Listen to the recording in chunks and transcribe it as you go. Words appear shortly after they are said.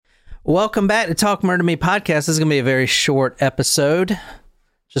Welcome back to Talk Murder Me podcast. This is going to be a very short episode.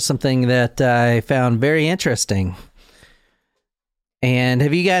 Just something that I found very interesting. And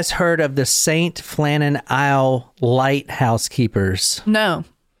have you guys heard of the St. Flannan Isle Lighthouse Keepers? No.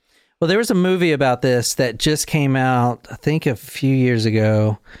 Well, there was a movie about this that just came out, I think a few years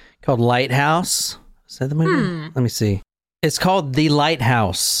ago, called Lighthouse. Is that the movie? Let me see. It's called The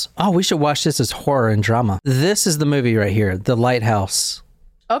Lighthouse. Oh, we should watch this as horror and drama. This is the movie right here, The Lighthouse.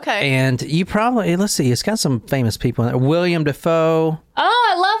 Okay. And you probably, let's see, it's got some famous people in there. William Dafoe. Oh,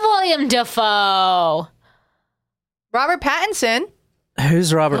 I love William Dafoe. Robert Pattinson.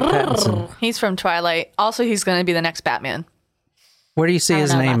 Who's Robert Pattinson? He's from Twilight. Also, he's going to be the next Batman. Where do you see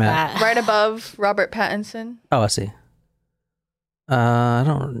his name at? Right above Robert Pattinson. Oh, I see. I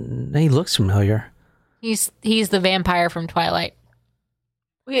don't, he looks familiar. He's the vampire from Twilight.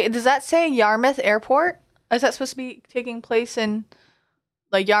 Wait, does that say Yarmouth Airport? Is that supposed to be taking place in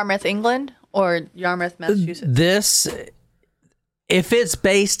like Yarmouth, England, or Yarmouth, Massachusetts? This, if it's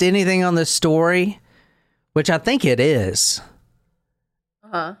based anything on this story, which I think it is,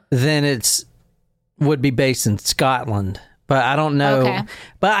 then it's would be based in Scotland. But I don't know. Okay.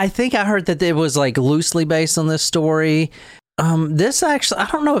 But I think I heard that it was like loosely based on this story. This actually, I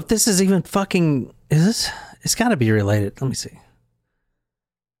don't know if this is even fucking. Is this? It's got to be related. Let me see.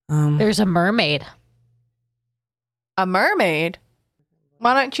 There's a mermaid. A mermaid?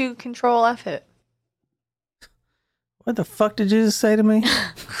 Why don't you control F it? What the fuck did you just say to me?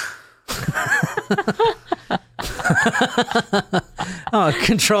 Oh,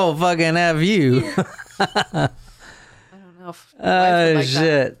 control fucking F you. I don't know if like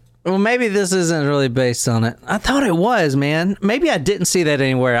Shit. Well, maybe this isn't really based on it. I thought it was, man. Maybe I didn't see that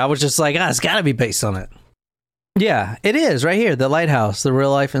anywhere. I was just like, it's got to be based on it. Yeah, it is right here. The Lighthouse, the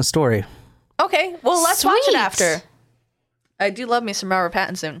real life and story. Okay, well, let's watch it Sweet. after. I do love me some Robert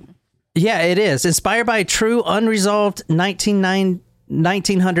Pattinson. Yeah, it is. Inspired by a true, unresolved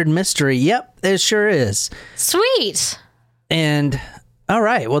 1900 mystery. Yep, it sure is. Sweet. And, all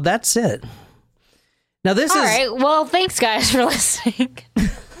right, well, that's it. Now, this All is... right. Well, thanks, guys, for listening.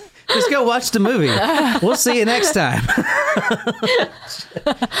 Just go watch the movie. We'll see you next time.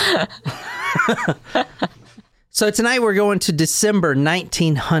 So tonight we're going to December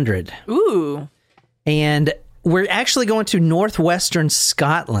 1900. Ooh. And we're actually going to northwestern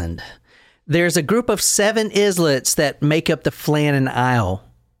Scotland. There's a group of 7 islets that make up the Flannan Isle.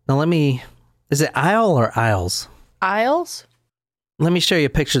 Now is it Isle or Isles? Isles? Let me show you a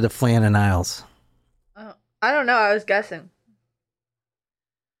picture of the Flannan Isles. I don't know. I was guessing.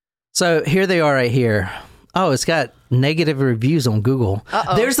 So here they are right here. Oh, it's got negative reviews on Google.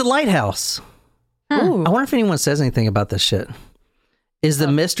 Uh-oh. There's the lighthouse. Ooh. I wonder if anyone says anything about this shit. Is the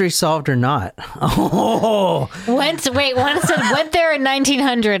mystery solved or not? Oh, One said went there in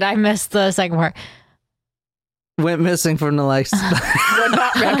 1900. I missed the second part. went missing from the likes. Would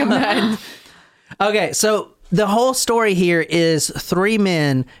not recommend. Okay, so the whole story here is 3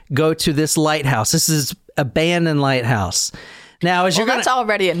 men go to this lighthouse. This is abandoned lighthouse. Now, as Well, you're that's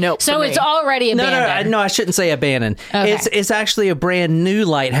already a nope. So for it's me. already abandoned. No, I shouldn't say abandoned. Okay. It's actually a brand new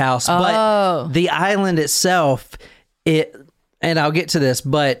lighthouse, but the island itself, and I'll get to this,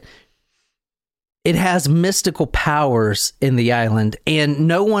 but it has mystical powers in the island, and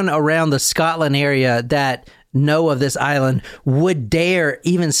no one around the Scotland area that know of this island would dare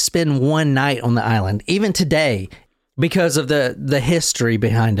even spend one night on the island, even today, because of the history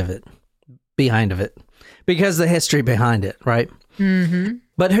behind it. Because the history behind it, right? Mm-hmm.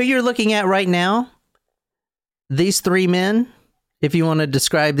 But who you're looking at right now, these 3 men, if you want to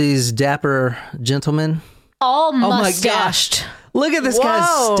describe these dapper gentlemen. All Oh mustached. my gosh. Look at this Whoa.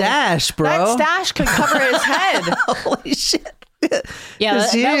 guy's stash, bro. That stash could cover his head. Holy shit. Yeah,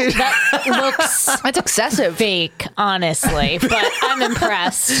 It's huge. that looks That's excessive. fake, honestly, but I'm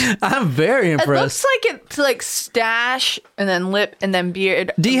impressed. I'm very It impressed. looks like it's like stash and then lip and then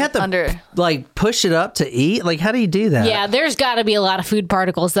beard. Do you have to under? like push it up to eat? Like, how do you do that? Yeah, there's got to be a lot of food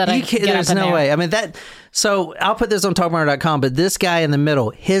particles that I You can't, get there's up in no there. way. I mean, so I'll put this on talkmurder.com, but this guy in the middle,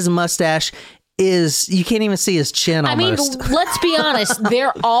 his mustache you can't even see his chin I mean, almost. let's be honest.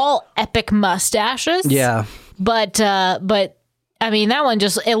 They're all epic mustaches. Yeah. But I mean, that one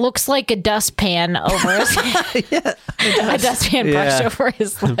it looks like a dustpan over his head. A dustpan brushed over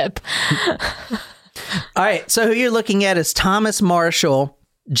his lip. All right. So who you're looking at is Thomas Marshall,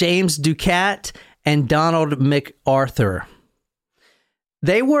 James Ducat, and Donald MacArthur.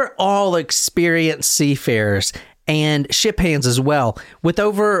 They were all experienced seafarers and ship hands as well, with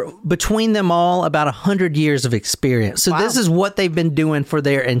between them all about 100 years of experience. So this is what they've been doing for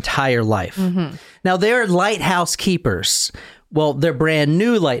their entire life. Mm-hmm. Now, they're lighthouse keepers, Well, they're brand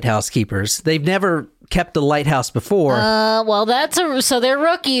new lighthouse keepers. They've never kept a lighthouse before. Well, so they're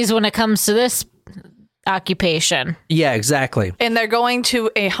rookies when it comes to this occupation. Yeah, exactly. And they're going to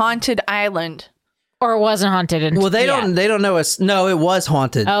a haunted island. Or it wasn't haunted. Well, they don't know it's... No, it was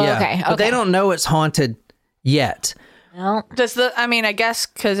haunted. Oh, yeah. okay. But they don't know it's haunted yet. Well, I guess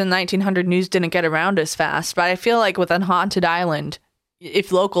because in 1900 news didn't get around as fast, but I feel like with a haunted island,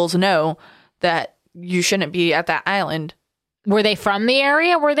 if locals know that you shouldn't be at that island. were they from the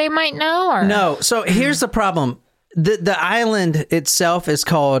area where they might know? Or? No. So here's the problem. The island itself is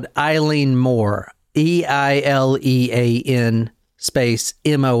called Eilean Mor. Eilean space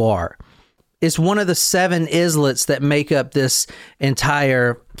Mor. It's one of the 7 islets that make up this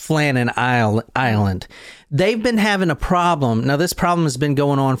entire Flannan Island. They've been having a problem. Now, this problem has been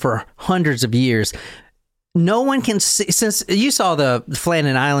going on for hundreds of years. No one can see, since you saw the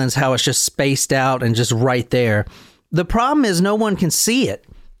Flannan Islands, how it's just spaced out and just right there. The problem is no one can see it.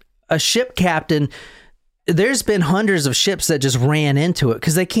 A ship captain, there's been hundreds of ships that just ran into it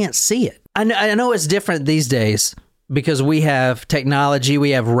because they can't see it. I know it's different these days because we have technology,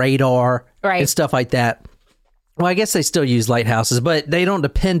 we have radar and stuff like that. Well, I guess they still use lighthouses, but they don't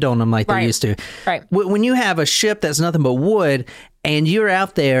depend on them like they used to. Right. When you have a ship that's nothing but wood and you're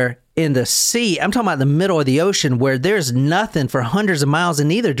out there in the sea, I'm talking about the middle of the ocean where there's nothing for hundreds of miles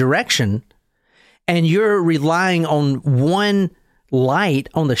in either direction, and you're relying on one light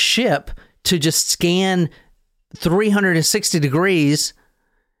on the ship to just scan 360 degrees,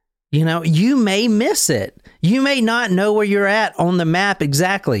 you may miss it. You may not know where you're at on the map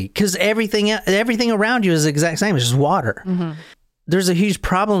exactly because everything around you is the exact same. It's just water. Mm-hmm. There's a huge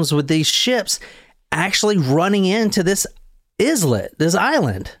problems with these ships actually running into this islet, this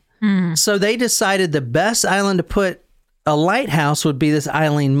island. Mm. So they decided the best island to put a lighthouse would be this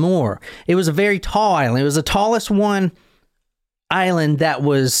Eilean Mor. It was a very tall island. It was the tallest island that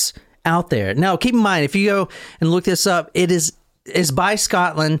was out there. Now, keep in mind, if you go and look this up, it's by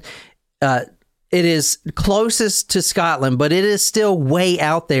Scotland. It is closest to Scotland, but it is still way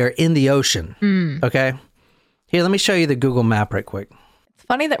out there in the ocean. Mm. Okay? Here, let me show you the Google map right quick. It's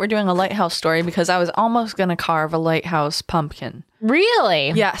funny that we're doing a lighthouse story because I was almost going to carve a lighthouse pumpkin.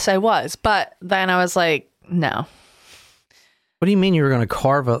 Really? Yes, I was. But then I was like, no. What do you mean you were going to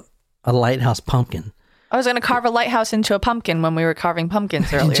carve a lighthouse pumpkin? I was going to carve a lighthouse into a pumpkin when we were carving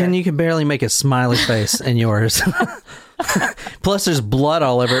pumpkins earlier. Jen, you can barely make a smiley face in yours. Plus, there's blood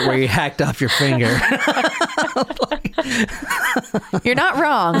all over it where you hacked off your finger. You're not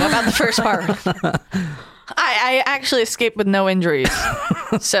wrong about the first part. I actually escaped with no injuries,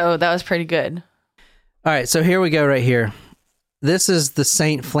 so that was pretty good. All right, so here we go right here. This is the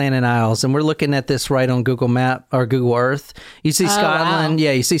St. Flannan Isles, and we're looking at this right on Google Map or Google Earth. You see Scotland. Wow.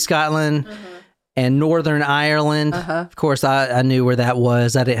 Yeah, you see Scotland. Mm-hmm. And Northern Ireland. Uh-huh. Of course, I knew where that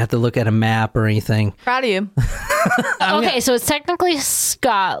was. I didn't have to look at a map or anything. Proud of you. Okay, so it's technically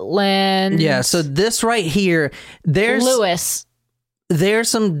Scotland. Yeah, so this right here, there's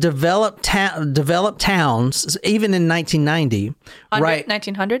some developed towns, even in 1990. Right?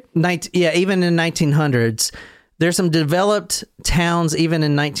 1900? Yeah, even in 1900s. There's some developed towns, even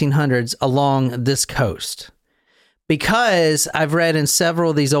in 1900s, along this coast. Because I've read in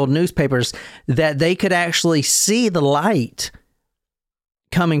several of these old newspapers that they could actually see the light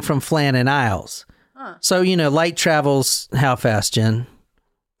coming from Flannan Isles. Huh. So, light travels how fast, Jen?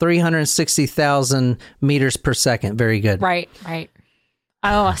 360,000 meters per second. Very good. Right.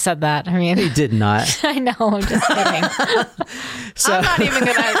 Oh, I said that. I mean, he did not. I know. I'm just kidding. So,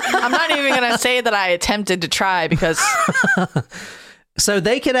 I'm not even gonna say that I attempted to try because. So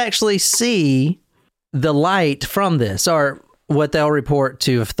they could actually see the light from this, or what they'll report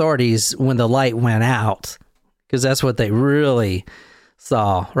to authorities when the light went out, because that's what they really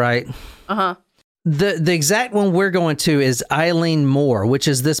saw, right? Uh-huh. The exact one we're going to is Eilean Mor, which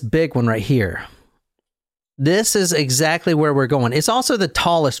is this big one right here. This is exactly where we're going. It's also the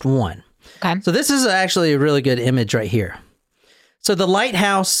tallest one. Okay. So this is actually a really good image right here. So the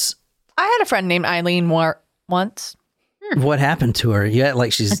lighthouse... I had a friend named Eilean Mor once. What happened to her? Yeah,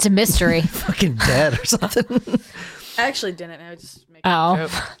 like she's... It's a mystery. Fucking dead or something. I actually didn't. I was just making a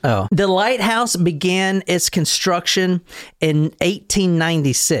joke. Oh. The lighthouse began its construction in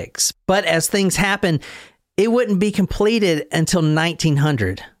 1896. But as things happened, it wouldn't be completed until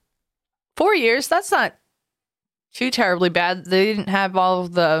 1900. 4 years? That's not too terribly bad. They didn't have all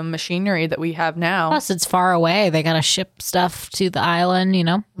of the machinery that we have now. Plus, it's far away. They got to ship stuff to the island,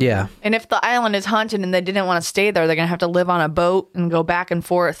 Yeah. And if the island is haunted and they didn't want to stay there, they're going to have to live on a boat and go back and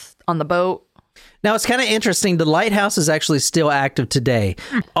forth on the boat. Now, it's kind of interesting. The lighthouse is actually still active today,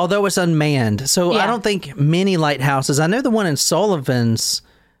 although it's unmanned. So I don't think many lighthouses. I know the one in Sullivan's.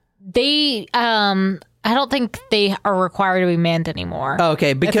 They, I don't think they are required to be manned anymore.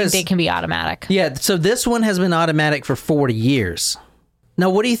 Okay, because I think they can be automatic. Yeah, so this one has been automatic for 40 years.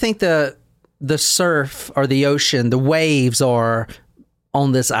 Now, what do you think the surf or the ocean, the waves are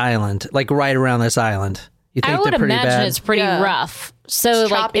on this island, like right around this island? You think I would they're pretty imagine bad? it's pretty rough. So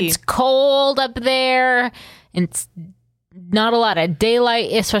It's like choppy. it's cold up there, and it's not a lot of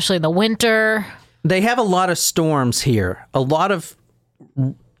daylight, especially in the winter. They have a lot of storms here. A lot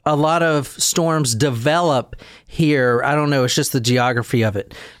of storms develop here. I don't know. It's just the geography of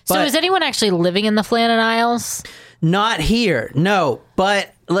it. So But is anyone actually living in the Flannan Isles? not here. No.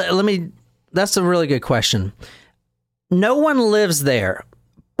 But let me. That's a really good question. No one lives there.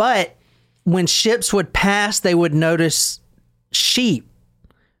 But when ships would pass, they would notice sheep,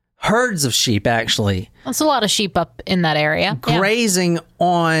 herds of sheep, actually. That's a lot of sheep up in that area. Yeah. Grazing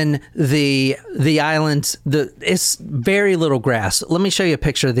on the island. It's very little grass. Let me show you a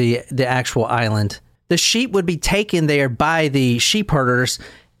picture of the actual island. The sheep would be taken there by the sheep herders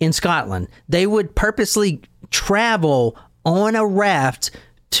in Scotland. They would purposely travel on a raft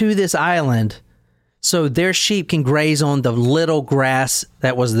to this island so their sheep can graze on the little grass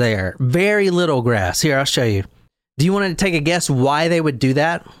that was there. Very little grass. Here, I'll show you. Do you want to take a guess why they would do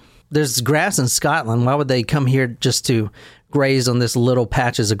that? There's grass in Scotland. Why would they come here just to graze on this little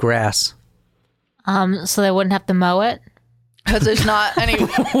patches of grass? So they wouldn't have to mow it. Because there's not any.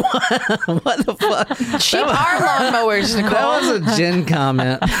 What the fuck? Sheep are lawnmowers, Nicole. That was a Jen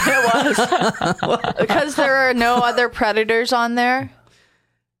comment. It was. Because there are no other predators on there.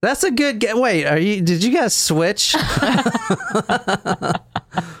 That's a good wait, did you guys switch?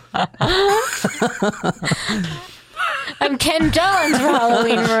 I'm Ken Johns for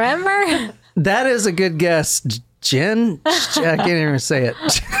Halloween, remember? That is a good guess, Jen. I can't even say it.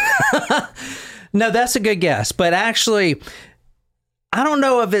 No, that's a good guess. But actually, I don't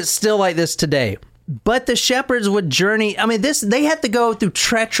know if it's still like this today. But the shepherds would journey. I mean, they had to go through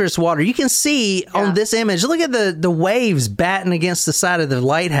treacherous water. You can see on this image. Look at the waves batting against the side of the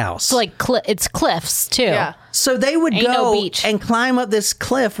lighthouse. It's like it's cliffs too. Yeah. So they would Ain't go no beach. and climb up this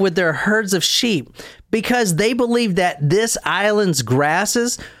cliff with their herds of sheep because they believed that this island's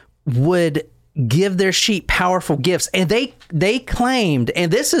grasses would give their sheep powerful gifts. And they claimed,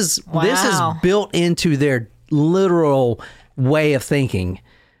 and this is built into their literal way of thinking.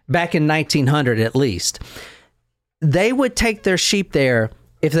 Back in 1900, at least, they would take their sheep there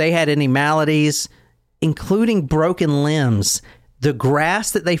if they had any maladies, including broken limbs. The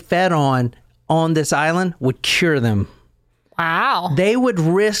grass that they fed on this island would cure them. Wow. They would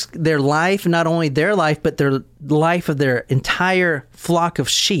risk their life, not only their life, but their life of their entire flock of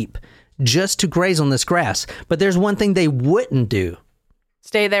sheep just to graze on this grass. But there's one thing they wouldn't do.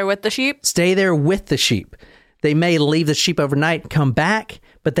 Stay there with the sheep? Stay there with the sheep. They may leave the sheep overnight and come back,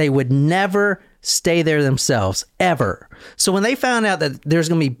 but they would never stay there themselves, ever. So when they found out that there's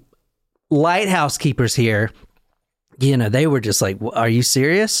going to be lighthouse keepers here, they were just like, are you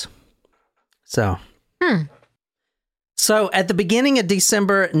serious? So. So at the beginning of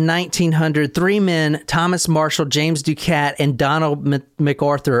December 1900, three men, Thomas Marshall, James Ducat, and Donald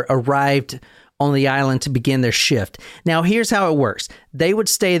MacArthur, arrived on the island to begin their shift. Now, here's how it works. They would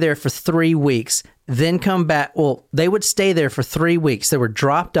stay there for 3 weeks, then come back. Well, they would stay there for 3 weeks. They were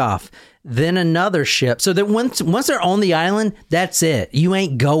dropped off. Then another ship. So that once they're on the island, that's it. You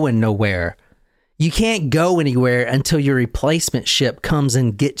ain't going nowhere. You can't go anywhere until your replacement ship comes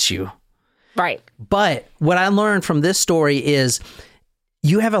and gets you. Right. But what I learned from this story is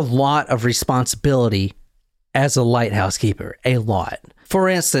you have a lot of responsibility as a lighthouse keeper. A lot. For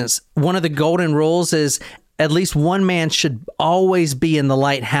instance, one of the golden rules is at least one man should always be in the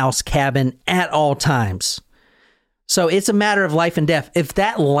lighthouse cabin at all times. So it's a matter of life and death. If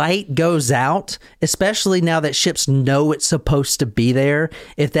that light goes out, especially now that ships know it's supposed to be there,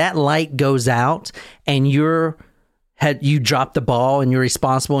 if that light goes out and you dropped the ball and you're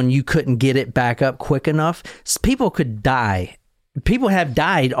responsible and you couldn't get it back up quick enough, people could die. People have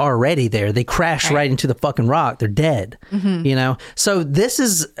died already there. They crashed right into the fucking rock. They're dead. Mm-hmm. So this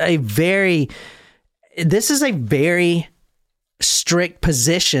is a very strict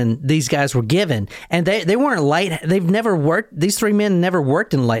position these guys were given, and they weren't they've never worked. These three men never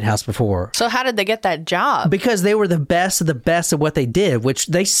worked in a lighthouse before. So how did they get that job? Because they were the best of the best of what they did, which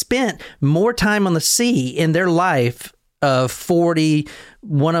they spent more time on the sea in their life of 40,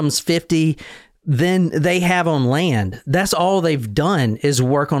 one of them's 50, than they have on land. That's all they've done is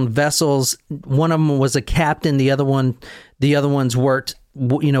work on vessels. One of them was a captain. The other ones worked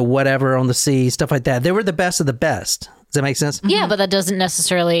whatever on the sea, stuff like that. They were the best of the best. Does that make sense? Yeah, but that doesn't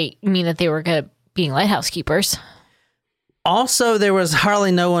necessarily mean that they were good at being lighthouse keepers. Also, there was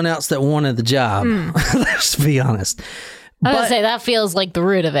hardly no one else that wanted the job. Let's be honest. I was going to say, that feels like the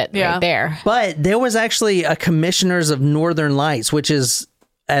root of it right there. But there was actually a commissioners of Northern Lights, which is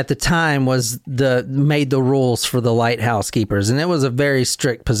at the time made the rules for the lighthouse keepers. And it was a very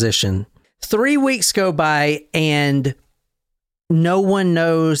strict position. 3 weeks go by and no one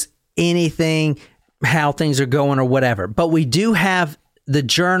knows anything, how things are going or whatever. But we do have the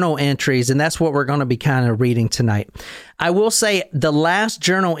journal entries, and that's what we're going to be kind of reading tonight. I will say the last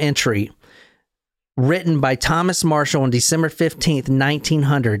journal entry written by Thomas Marshall on December 15th,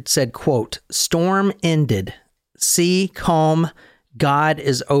 1900 said, quote, "Storm ended, sea calm, God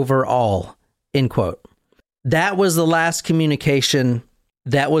is over all," end quote. That was the last communication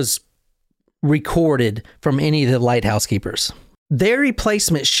that was recorded from any of the lighthouse keepers. Their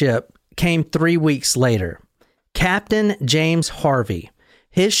replacement ship came 3 weeks later. Captain James Harvey.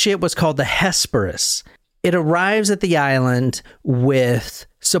 His ship was called the Hesperus. It arrives at the island with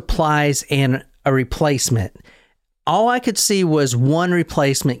supplies and a replacement. All I could see was one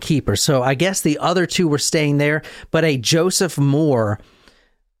replacement keeper. So I guess the other two were staying there, but a Joseph Moore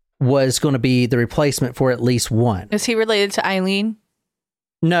was going to be the replacement for at least one. Is he related to Eileen?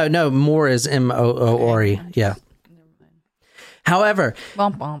 No, Moore is M-O-O-R-E. Yeah. However,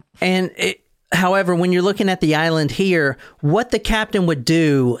 however, when you're looking at the island here, what the captain would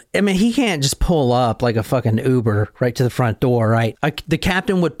do, I mean, he can't just pull up like a fucking Uber right to the front door, right? The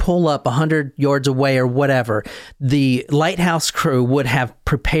captain would pull up 100 yards away or whatever. The lighthouse crew would have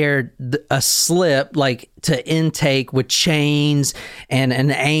prepared a slip like to intake with chains and an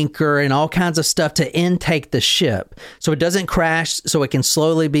anchor and all kinds of stuff to intake the ship so it doesn't crash, so it can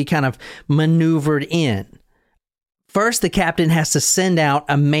slowly be kind of maneuvered in. First, the captain has to send out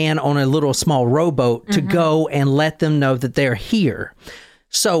a man on a little small rowboat to go and let them know that they're here.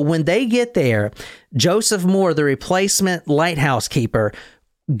 So when they get there, Joseph Moore, the replacement lighthouse keeper,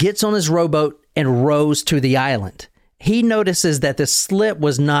 gets on his rowboat and rows to the island. He notices that the slip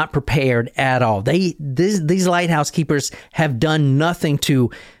was not prepared at all. These lighthouse keepers have done nothing to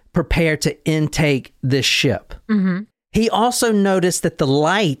prepare to intake this ship. Mm-hmm. He also noticed that the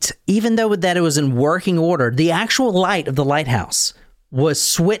light, even though that it was in working order, the actual light of the lighthouse was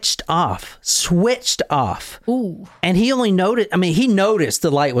switched off. Ooh. And he only he noticed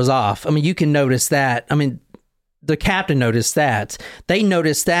the light was off. I mean, you can notice that. I mean, the captain noticed that. They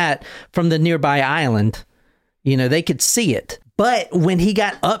noticed that from the nearby island. They could see it. But when he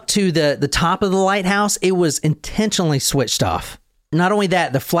got up to the top of the lighthouse, it was intentionally switched off. Not only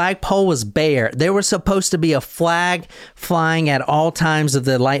that, the flagpole was bare. There was supposed to be a flag flying at all times of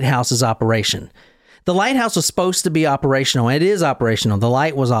the lighthouse's operation. The lighthouse was supposed to be operational. It is operational. The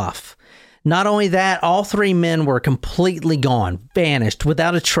light was off. Not only that, all three men were completely gone, vanished,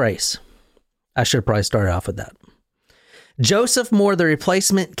 without a trace. I should have probably started off with that. Joseph Moore, the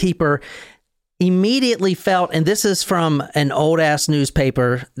replacement keeper, immediately felt, and this is from an old-ass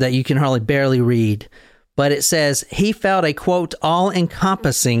newspaper that you can hardly barely read, but it says he felt a, quote,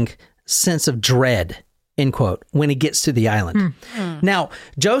 all-encompassing sense of dread, end quote, when he gets to the island. Now,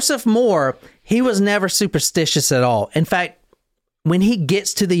 Joseph Moore, he was never superstitious at all. In fact, when he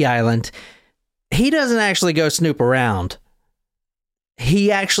gets to the island, he doesn't actually go snoop around. He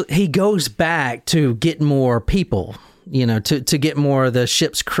goes back to get more people, to get more of the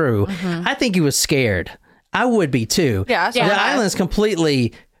ship's crew. Mm-hmm. I think he was scared. I would be too. Yeah. The island's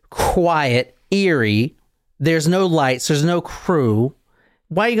completely quiet, eerie. There's no lights. There's no crew.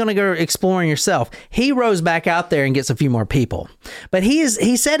 Why are you going to go exploring yourself? He rows back out there and gets a few more people. But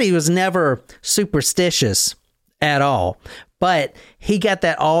he said he was never superstitious at all. But he got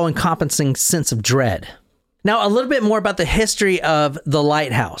that all-encompassing sense of dread. Now, a little bit more about the history of the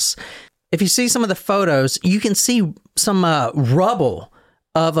lighthouse. If you see some of the photos, you can see some rubble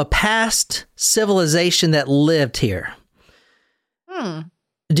of a past civilization that lived here.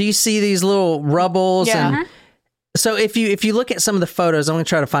 Do you see these little rubbles? Yeah. And so if you look at some of the photos, I'm going to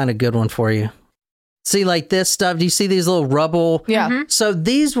try to find a good one for you. See, like this stuff. Do you see these little rubble? Yeah. Mm-hmm. So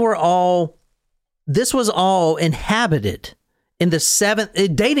this was all inhabited in the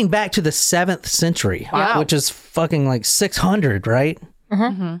dating back to the 7th century, wow. which is fucking like 600, right?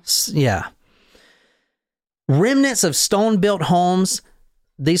 Mm-hmm. Yeah. Remnants of stone-built homes.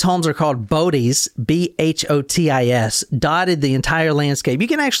 These homes are called boaties, B-H-O-T-I-S, dotted the entire landscape. You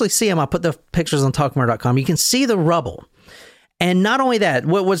can actually see them. I'll put the pictures on talkmore.com. You can see the rubble. And not only that,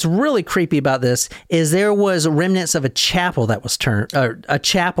 what was really creepy about this is there was remnants of a chapel that was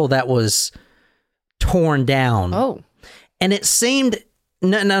torn down. Oh. And it seemed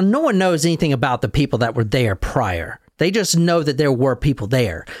no one knows anything about the people that were there prior. They just know that there were people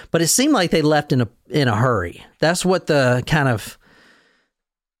there, but it seemed like they left in a hurry. That's what the kind of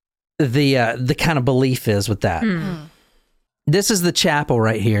belief is with that. This is the chapel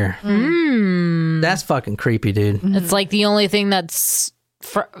right here. That's fucking creepy, dude. It's like the only thing that's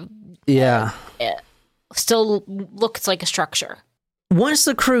still looks like a structure. Once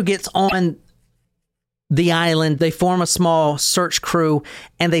the crew gets on the island, they form a small search crew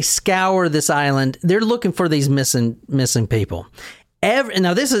and they scour this island. They're looking for these missing people.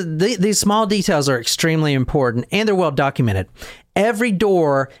 Now, these small details are extremely important and they're well documented. Every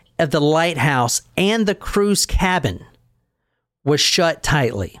door of the lighthouse and the crew's cabin was shut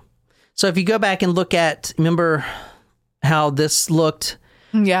tightly. So if you go back and look at, remember how this looked?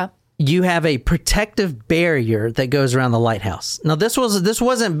 Yeah. You have a protective barrier that goes around the lighthouse. Now, this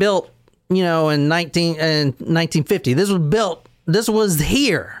wasn't built, in 1950. This was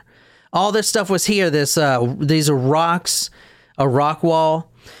here. All this stuff was here. These are rocks, a rock wall.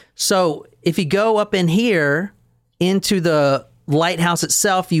 So if you go up in here into the lighthouse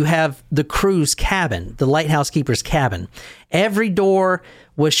itself, you have the crew's cabin, the lighthouse keeper's cabin. Every door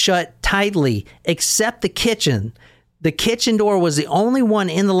was shut tightly except the kitchen. The kitchen door was the only one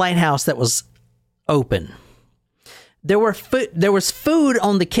in the lighthouse that was open. There was food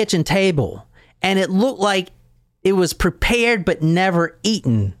on the kitchen table, and it looked like it was prepared but never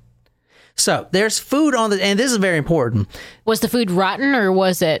eaten. So there's food on and this is very important. Was the food rotten or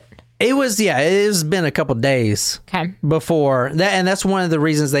was it? It was, it's been a couple days before that. And that's one of the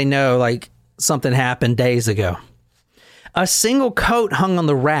reasons they know like something happened days ago. A single coat hung on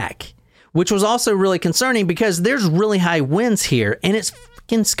the rack, which was also really concerning because there's really high winds here and it's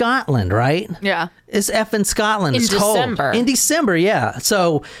in Scotland, right? Yeah. It's effing Scotland. It's December. Cold. In December, yeah.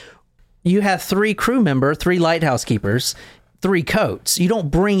 So you have 3 lighthouse keepers, 3 coats. You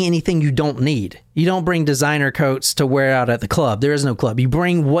don't bring anything you don't need. You don't bring designer coats to wear out at the club. There is no club. You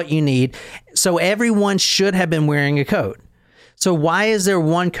bring what you need. So everyone should have been wearing a coat. So why is there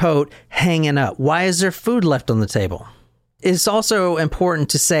one coat hanging up? Why is there food left on the table? It's also important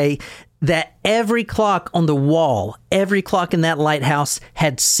to say that every clock on the wall, every clock in that lighthouse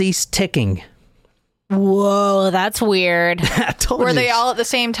had ceased ticking. Whoa, that's weird. Were they all at the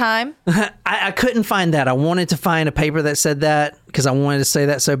same time? I couldn't find that. I wanted to find a paper that said that because I wanted to say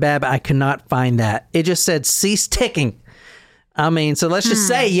that so bad, but I could not find that. It just said cease ticking. I mean, so let's just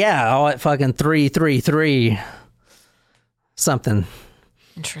say, all at fucking 333 something.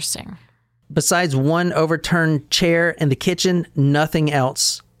 Interesting. Besides one overturned chair in the kitchen, nothing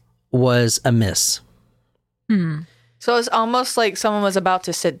else was amiss. So it's almost like someone was about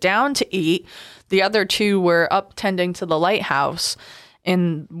to sit down to eat. The other 2 were up tending to the lighthouse,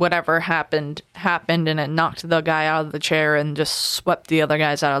 and whatever happened, and it knocked the guy out of the chair and just swept the other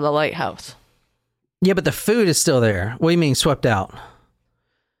guys out of the lighthouse. Yeah, but the food is still there. What do you mean swept out?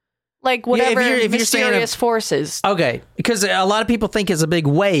 Like whatever if you're mysterious forces. Okay, because a lot of people think it's a big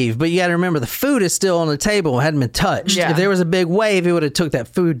wave, but you got to remember the food is still on the table, hadn't been touched. Yeah. If there was a big wave, it would have took that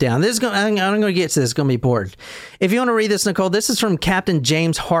food down. I'm going to get to this. It's going to be important. If you want to read this, Nicole, this is from Captain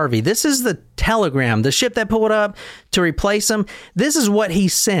James Harvey. This is the telegram, the ship that pulled up to replace him. This is what he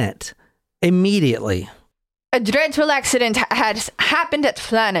sent immediately. A dreadful accident had happened at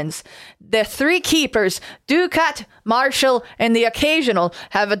Flannan's. The 3 keepers, Ducat, Marshall, and the Occasional,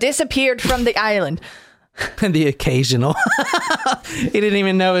 have disappeared from the island. The Occasional. He didn't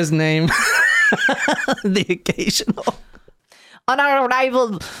even know his name. The Occasional. On our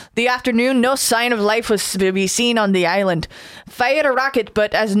arrival the afternoon, no sign of life was to be seen on the island. Fired a rocket,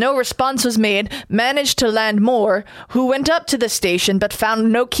 but as no response was made, managed to land Moore, who went up to the station but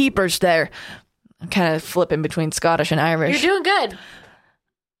found no keepers there. I'm kind of flipping between Scottish and Irish. You're doing good.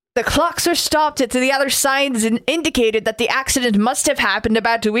 The clocks were stopped at the other sides and indicated that the accident must have happened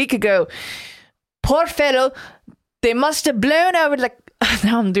about a week ago. Poor fellow, they must have blown over like...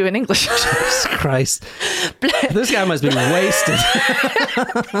 Now I'm doing English. Jesus Christ. This guy must be wasted.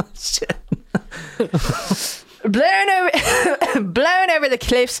 Shit. Blown over the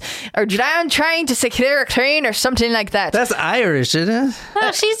cliffs or drowned trying to secure a crane or something like that. That's Irish, isn't it?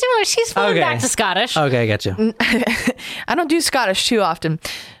 No, she's falling back to Scottish. Okay, I got you. I don't do Scottish too often.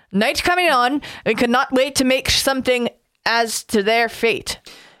 Night coming on, we could not wait to make something as to their fate.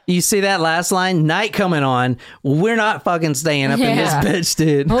 You see that last line? Night coming on. We're not fucking staying up in this bitch,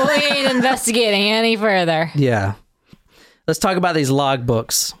 dude. We ain't investigating any further. Yeah. Let's talk about these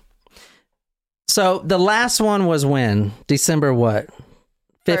logbooks. So the last one was when? December what?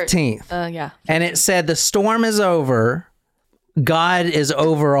 15th. Yeah. And it said the storm is over. God is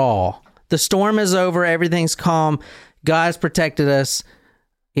over all. The storm is over. Everything's calm. God's protected us.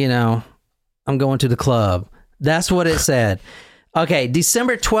 I'm going to the club. That's what it said. Okay,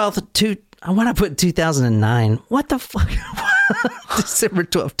 December 12th, why did I put 2009? What the fuck? December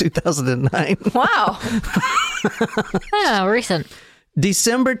 12th, 2009. Wow. Oh, recent.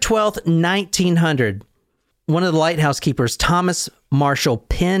 December 12th, 1900. One of the lighthouse keepers, Thomas Marshall,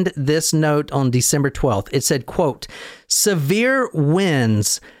 penned this note on December 12th. It said, quote, "Severe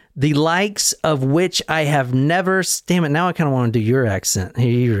winds, the likes of which I have never..." Damn it, now I kind of want to do your accent. Here,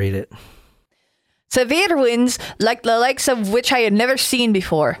 you read it. "Severe winds, like the likes of which I had never seen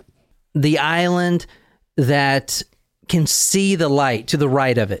before." The island that can see the light to the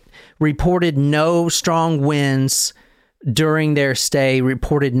right of it reported no strong winds during their stay,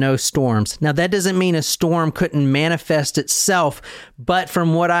 reported no storms. Now, that doesn't mean a storm couldn't manifest itself, but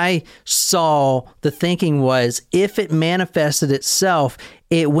from what I saw, the thinking was if it manifested itself,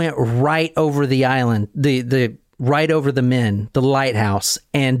 it went right over the island, the right over the men, the lighthouse,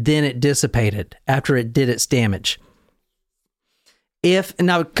 and then it dissipated after it did its damage.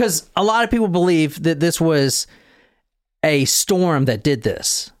 Because a lot of people believe that this was a storm that did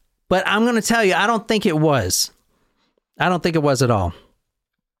this, but I'm going to tell you, I don't think it was. I don't think it was at all.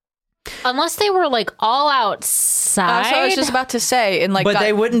 Unless they were like all outside. So I was just about to say, but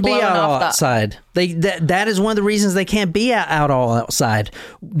they wouldn't be out all outside. That is one of the reasons they can't be out all outside.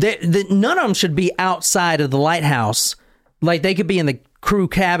 None of them should be outside of the lighthouse. Like they could be in the crew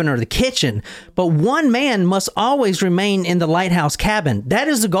cabin or the kitchen, but one man must always remain in the lighthouse cabin. That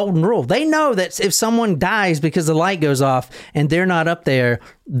is the golden rule. They know that if someone dies because the light goes off and they're not up there,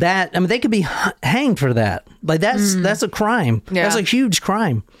 they could be hanged for that. Like that's a crime. Yeah. That's a huge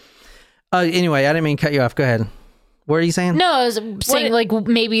crime. Anyway, I didn't mean to cut you off. Go ahead. What are you saying? No, I was saying like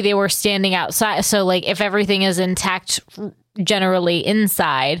maybe they were standing outside. So like if everything is intact generally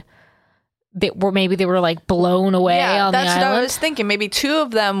inside, maybe they were like blown away on the island. That's what I was thinking. Maybe two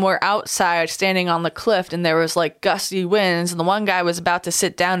of them were outside standing on the cliff and there was like gusty winds and the one guy was about to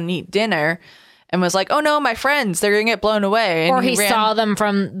sit down and eat dinner and was like, "Oh no, my friends, they're going to get blown away." And or he saw them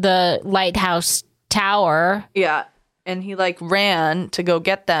from the lighthouse tower. Yeah. And he like ran to go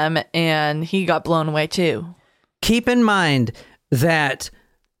get them and he got blown away too. Keep in mind that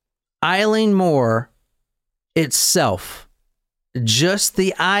Eilean Mor itself, just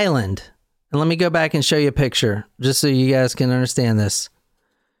the island, and let me go back and show you a picture just so you guys can understand this.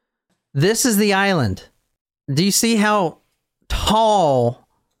 This is the island. Do you see how tall?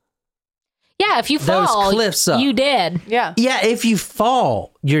 Yeah, if you fall, those cliffs up? You dead. Yeah. Yeah, if you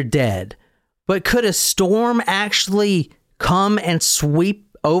fall, you're dead. But could a storm actually come and sweep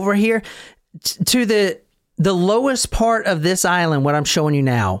over here? To the lowest part of this island, what I'm showing you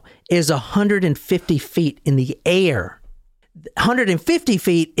now, is 150 feet in the air. 150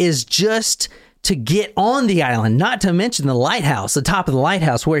 feet is just to get on the island, not to mention the lighthouse, the top of the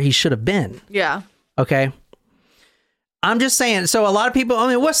lighthouse where he should have been. Yeah. Okay. I'm just saying. So a lot of people,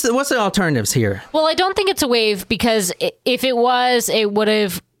 what's the alternatives here? Well, I don't think it's a wave because if it was, it would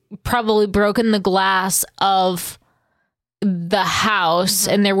have probably broken the glass of the house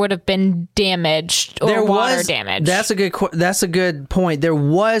and there would have been damage or water damage. That's a good point. There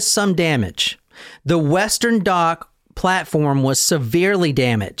was some damage. The western dock platform was severely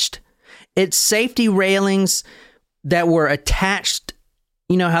damaged. Its safety railings that were attached,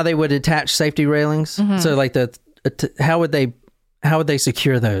 you know how they would attach safety railings? Mm-hmm. So like how would they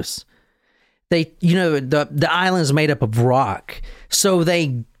secure those? The island's made up of rock. So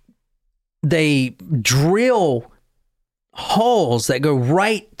they drill holes that go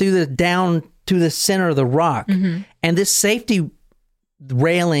right through down to the center of the rock. Mm-hmm. And this safety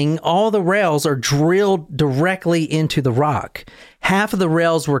railing, all the rails are drilled directly into the rock. Half of the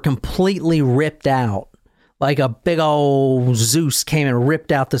rails were completely ripped out. Like a big old Zeus came and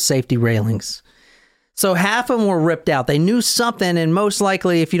ripped out the safety railings. So half of them were ripped out. They knew something, and most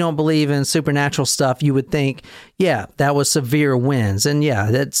likely, if you don't believe in supernatural stuff, you would think, yeah, that was severe winds. And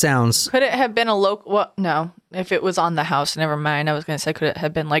yeah, that sounds... Could it have been a local... Well, no. If it was on the house, never mind. I was going to say, could it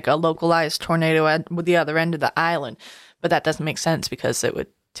have been like a localized tornado at the other end of the island? But that doesn't make sense because it would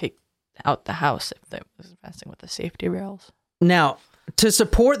take out the house if it was messing with the safety rails. Now, to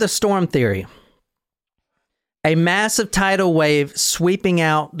support the storm theory, a massive tidal wave sweeping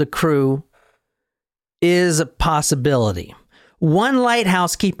out the crew is a possibility. One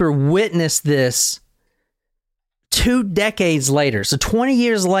lighthouse keeper witnessed this 2 decades later. So 20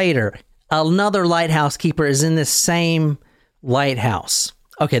 years later, another lighthouse keeper is in this same lighthouse.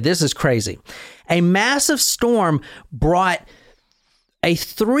 Okay, this is crazy. A massive storm brought a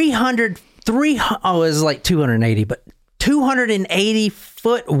 280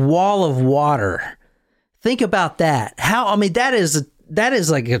 foot wall of water. Think about that. That that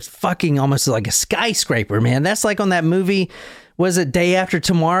is like a fucking almost like a skyscraper, man. That's like on that movie, was it Day After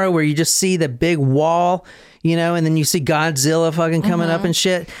Tomorrow, where you just see the big wall, you know, and then you see Godzilla fucking coming up and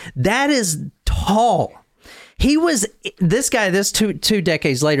shit. That is tall. This two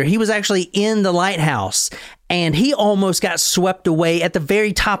decades later, he was actually in the lighthouse, and he almost got swept away at the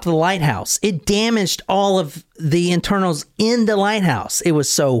very top of the lighthouse. It damaged all of the internals in the lighthouse. And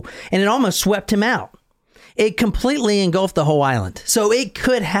it almost swept him out. It completely engulfed the whole island. So it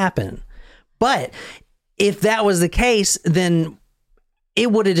could happen. But if that was the case, then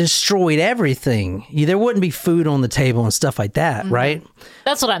it would have destroyed everything. There wouldn't be food on the table and stuff like that, right?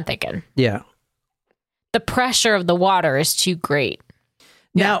 That's what I'm thinking. Yeah. The pressure of the water is too great.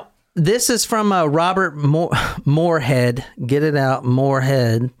 Now, this is from Robert Moorhead. Get it out,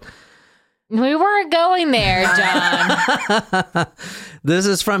 Moorhead. We weren't going there, John. This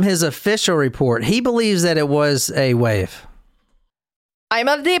is from his official report. He believes that it was a wave. I'm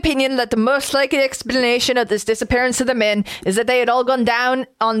of the opinion that the most likely explanation of this disappearance of the men is that they had all gone down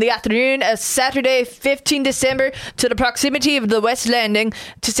on the afternoon of Saturday, 15 December, to the proximity of the West Landing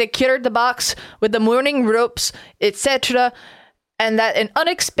to secure the box with the mooring ropes, etc., and that an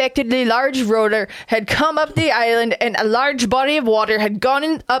unexpectedly large roller had come up the island and a large body of water had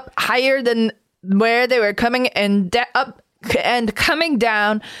gone up higher than where they were coming and coming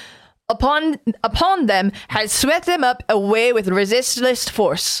down upon them had swept them up away with resistless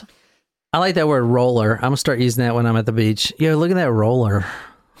force. I like that word roller. I'm going to start using that when I'm at the beach. Yo, look at that roller.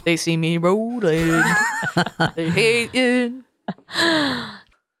 They see me rolling. They hate it.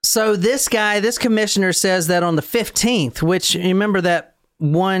 So this commissioner says that on the 15th, which you remember that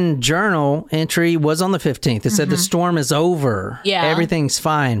one journal entry was on the 15th. It said the storm is over. Yeah. Everything's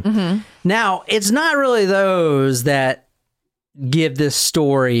fine. Now, it's not really those that give this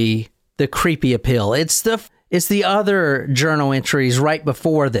story the creepy appeal. It's the other journal entries right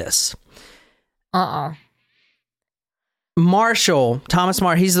before this. Thomas Marshall,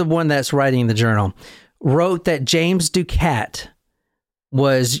 he's the one that's writing the journal, wrote that James Ducat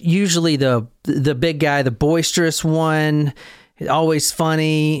was usually the big guy, the boisterous one, always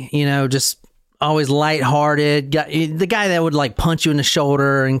funny, you know, just always lighthearted, the guy that would like punch you in the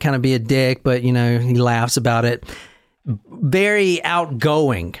shoulder and kind of be a dick, but you know, he laughs about it. Very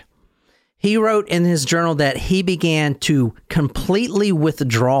outgoing. He wrote in his journal that he began to completely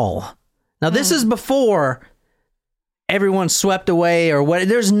withdraw. Now, this is before everyone swept away or what.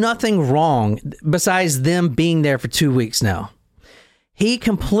 There's nothing wrong besides them being there for 2 weeks now. He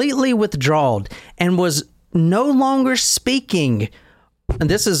completely withdrawed and was no longer speaking. And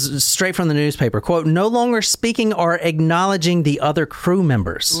this is straight from the newspaper. Quote, no longer speaking or acknowledging the other crew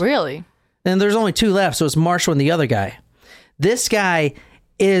members. Really? And there's only two left, so it's Marshall and the other guy. This guy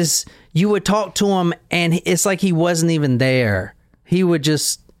is, you would talk to him and it's like he wasn't even there. He would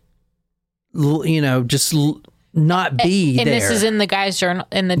just, you know, just not be and there. And this is in the guy's journal,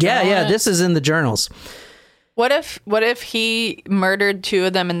 in the journal? Yeah, this is in the journals. What if he murdered two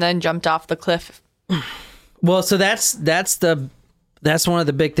of them and then jumped off the cliff? Well, so that's one of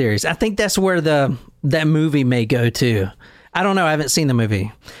the big theories. I think that's where that movie may go to. I don't know. I haven't seen the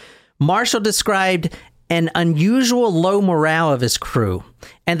movie. Marshall described an unusual low morale of his crew,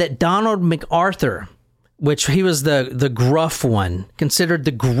 and that Donald MacArthur, which he was the gruff one, considered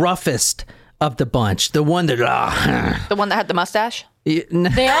the gruffest of the bunch, the one that the one that had the mustache. They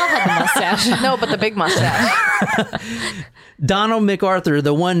all had the mustache. No, but the big mustache. Donald MacArthur,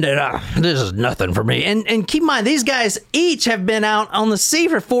 the one that this is nothing for me. And keep in mind, these guys each have been out on the sea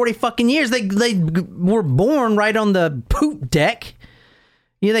for 40 fucking years. They were born right on the poop deck.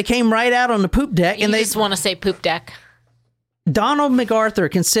 Yeah, they came right out on the poop deck, and they just want to say poop deck. Donald MacArthur,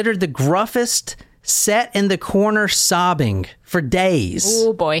 considered the gruffest, sat in the corner sobbing for days.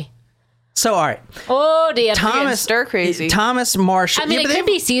 Oh boy. So all right. Oh dear. Stir crazy. Thomas Marshall. I mean, it could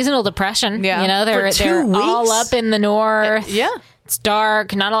be seasonal depression. Yeah. You know, they're all up in the north. Yeah. It's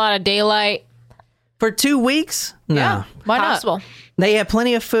dark, not a lot of daylight. For 2 weeks? No. Yeah. Why Possible. not? They had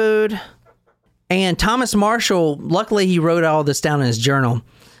plenty of food. And Thomas Marshall, luckily he wrote all this down in his journal.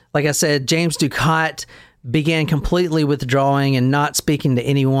 Like I said, James Ducat began completely withdrawing and not speaking to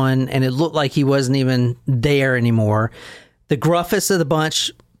anyone, and it looked like he wasn't even there anymore. The gruffest of the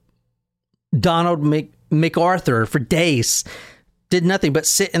bunch, Donald MacArthur, for days, did nothing but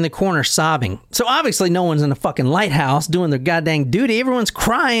sit in the corner sobbing. So obviously no one's in the fucking lighthouse doing their goddamn duty. Everyone's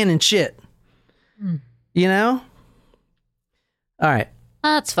crying and shit. You know? All right.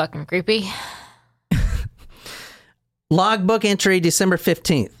 That's fucking creepy. Logbook entry, December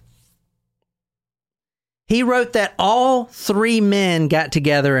 15th. He wrote that all three men got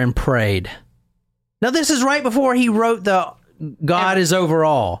together and prayed. Now, this is right before he wrote the God is over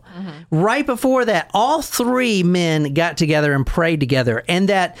all. Mm-hmm. Right before that, all three men got together and prayed together, and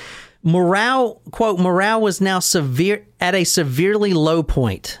that morale, quote, morale was now at a severely low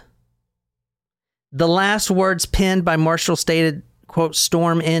point. The last words penned by Marshall stated, quote,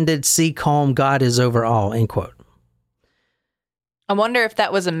 storm ended, sea calm, God is over all, end quote. I wonder if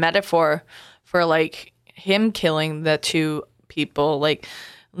that was a metaphor for like him killing the two people, like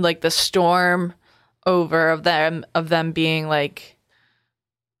the storm over of them being like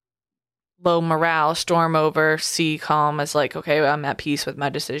low morale, storm over, sea calm is like, okay, I'm at peace with my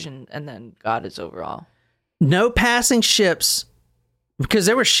decision, and then God is over all. No passing ships, because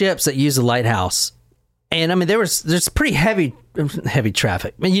there were ships that used the lighthouse. And I mean, there's pretty heavy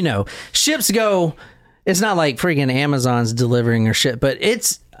traffic. I mean, you know, ships go, it's not like freaking Amazon's delivering their ship, but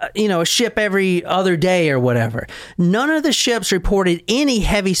it's, you know, a ship every other day or whatever. None of the ships reported any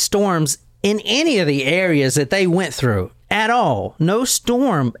heavy storms in any of the areas that they went through at all. No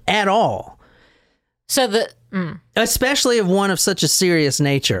storm at all. So especially of one of such a serious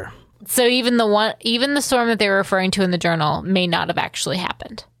nature. So even the storm that they were referring to in the journal may not have actually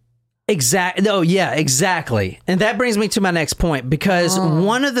happened. Exactly. Oh, yeah, exactly. And that brings me to my next point, because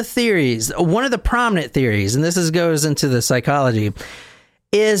one of the prominent theories, and this goes into the psychology,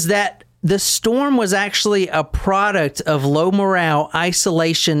 is that the storm was actually a product of low morale,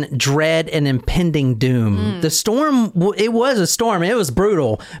 isolation, dread, and impending doom. The storm, it was a storm. It was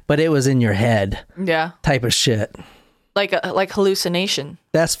brutal, but it was in your head. Yeah. Type of shit. Like hallucination.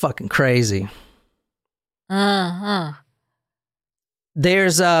 That's fucking crazy.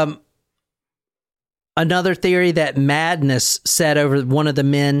 There's another theory that madness set over one of the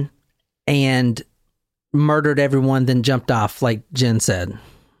men and murdered everyone, then jumped off, like Jen said.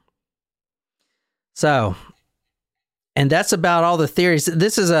 So, and that's about all the theories.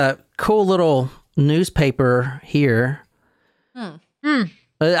 This is a cool little newspaper here.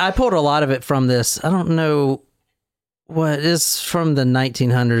 I pulled a lot of it from this. I don't know what is from the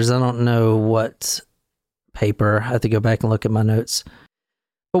 1900s. I don't know what paper. I have to go back and look at my notes.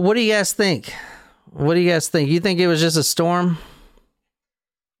 But what do you guys think? What do you guys think? You think it was just a storm?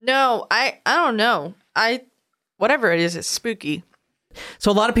 No, I don't know. Whatever it is, it's spooky.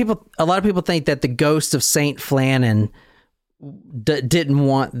 So a lot of people think that the ghost of Saint Flannan didn't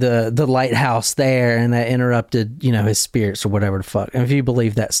want the lighthouse there, and that interrupted, you know, his spirits or whatever the fuck. And if you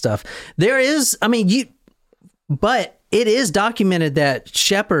believe that stuff, there is, I mean, but it is documented that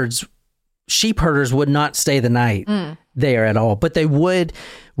sheep herders would not stay the night there at all, but they would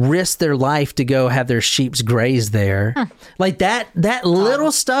risk their life to go have their sheeps graze there. Like that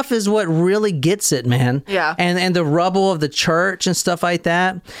little stuff is what really gets it, man. Yeah. And the rubble of the church and stuff like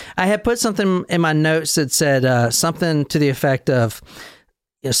that. I had put something in my notes that said something to the effect of,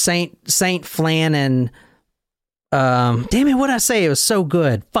 you know, Saint Flannan. Damn it, what'd I say? It was so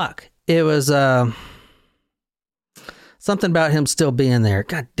good. Fuck. It was something about him still being there.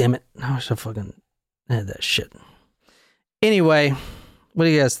 God damn it. I wish I fucking had that shit. Anyway, what do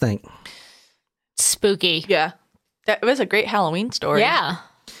you guys think? Spooky. Yeah. That was a great Halloween story. Yeah.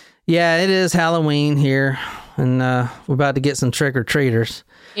 Yeah, it is Halloween here, and we're about to get some trick-or-treaters.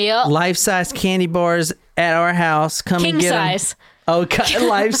 Yep. Life-size candy bars at our house. Come King and get size. them. Oh,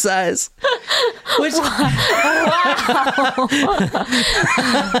 life-size. Which... Wow.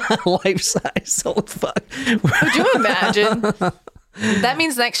 Life-size. Holy fuck. Could you imagine? That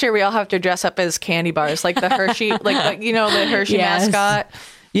means next year we all have to dress up as candy bars, like the Hershey, like you know, the Hershey mascot.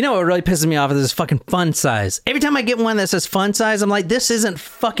 You know what really pisses me off is this fucking fun size. Every time I get one that says fun size, I'm like, this isn't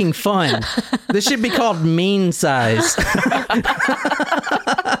fucking fun. This should be called mean size.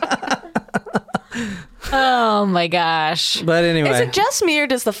 Oh my gosh. But anyway. Is it just me, or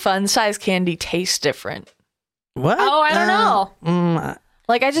does the fun size candy taste different? What? Oh, I don't know.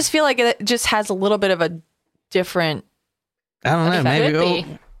 Like, I just feel like it just has a little bit of a different... I don't know.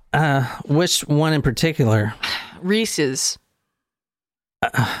 Maybe. Which one in particular? Reese's.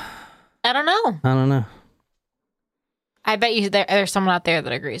 I don't know. I don't know. I bet you there's someone out there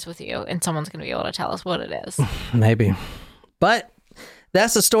that agrees with you, and someone's going to be able to tell us what it is. Maybe. But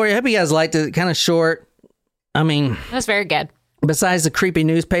that's the story. I hope you guys liked it. Kind of short. I mean... That's very good. Besides the creepy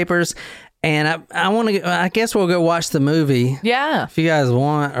newspapers. And I want to... I guess we'll go watch the movie. Yeah. If you guys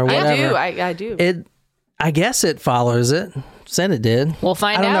want or whatever. I do. I guess it follows it. Said it did. We'll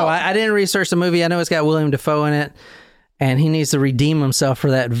find out. I don't know. I didn't research the movie. I know it's got William Dafoe in it. And he needs to redeem himself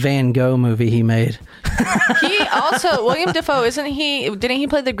for that Van Gogh movie he made. He also... William Dafoe, didn't he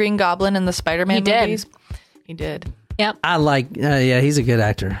play the Green Goblin in the Spider-Man movies? He did. Yep. I like... yeah, he's a good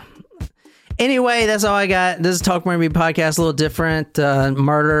actor. Anyway, that's all I got. This is Talk Murder Me podcast, a little different.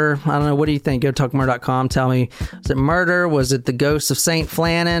 Murder. I don't know. What do you think? Go to talkmurder.com. Tell me, was it murder? Was it the ghost of St.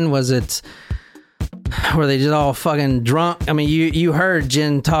 Flannan? Was it... Were they just all fucking drunk? I mean, you heard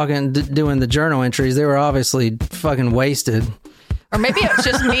Jen talking, doing the journal entries. They were obviously fucking wasted. Or maybe it's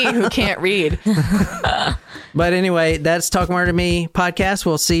just me who can't read. But anyway, that's Talk Murder Me podcast.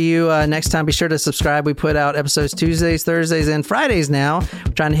 We'll see you next time. Be sure to subscribe. We put out episodes Tuesdays, Thursdays, and Fridays now.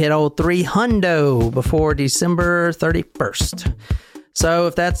 We're trying to hit old 300 before December 31st. So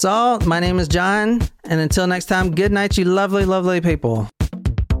if that's all, my name is John. And until next time, good night, you lovely, lovely people.